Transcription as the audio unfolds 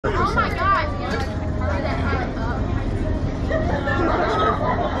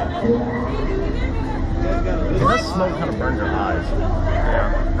smoke kind of burns your eyes.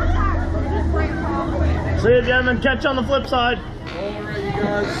 Yeah. See you, gentlemen. Catch you on the flip side. Alright, you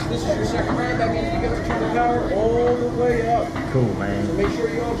guys. This is your second round. That means you gotta turn the power all the way up. Cool, man. So make sure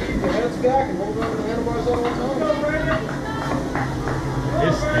you all keep your heads back and hold on to the handlebars all the time.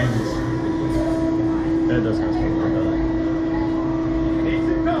 It stings. It does kind of stink.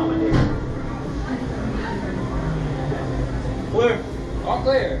 Clear. All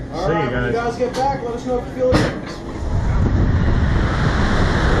clear. All right, when you guys get back, let us know if you feel it.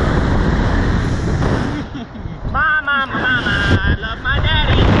 Mama, mama, I love my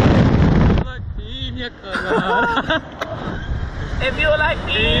daddy. If you like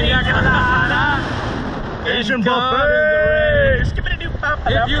pina colada, Asian buffet.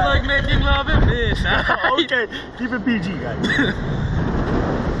 If you like making love at midnight. Okay, keep it PG, guys.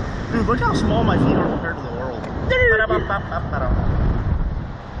 Dude, look how small my feet are compared to the world.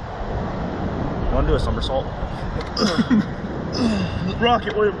 Want to do a somersault?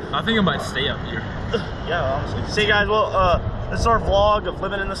 Rocket, William. I think I might stay up here. Yeah, honestly. See, guys, well, this is our vlog of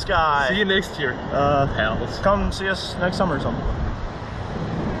living in the sky. See you next year. Hells. Come see us next summer or something.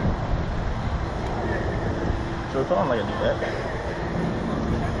 Should we put on like a duet?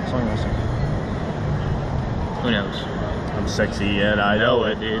 Song this. Who knows? I'm sexy and I know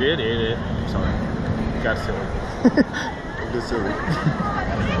it. It. Sorry. Got silly. Just silly.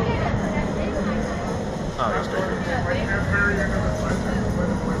 Oh, that's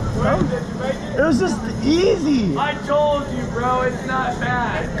great. It was just easy. I told you, bro, it's not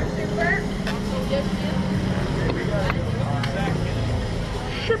bad.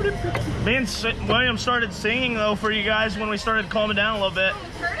 Me and William started singing though for you guys when we started calming down a little bit.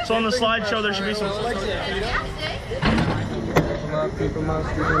 So on the slideshow there should be some. Keep them up,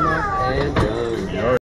 and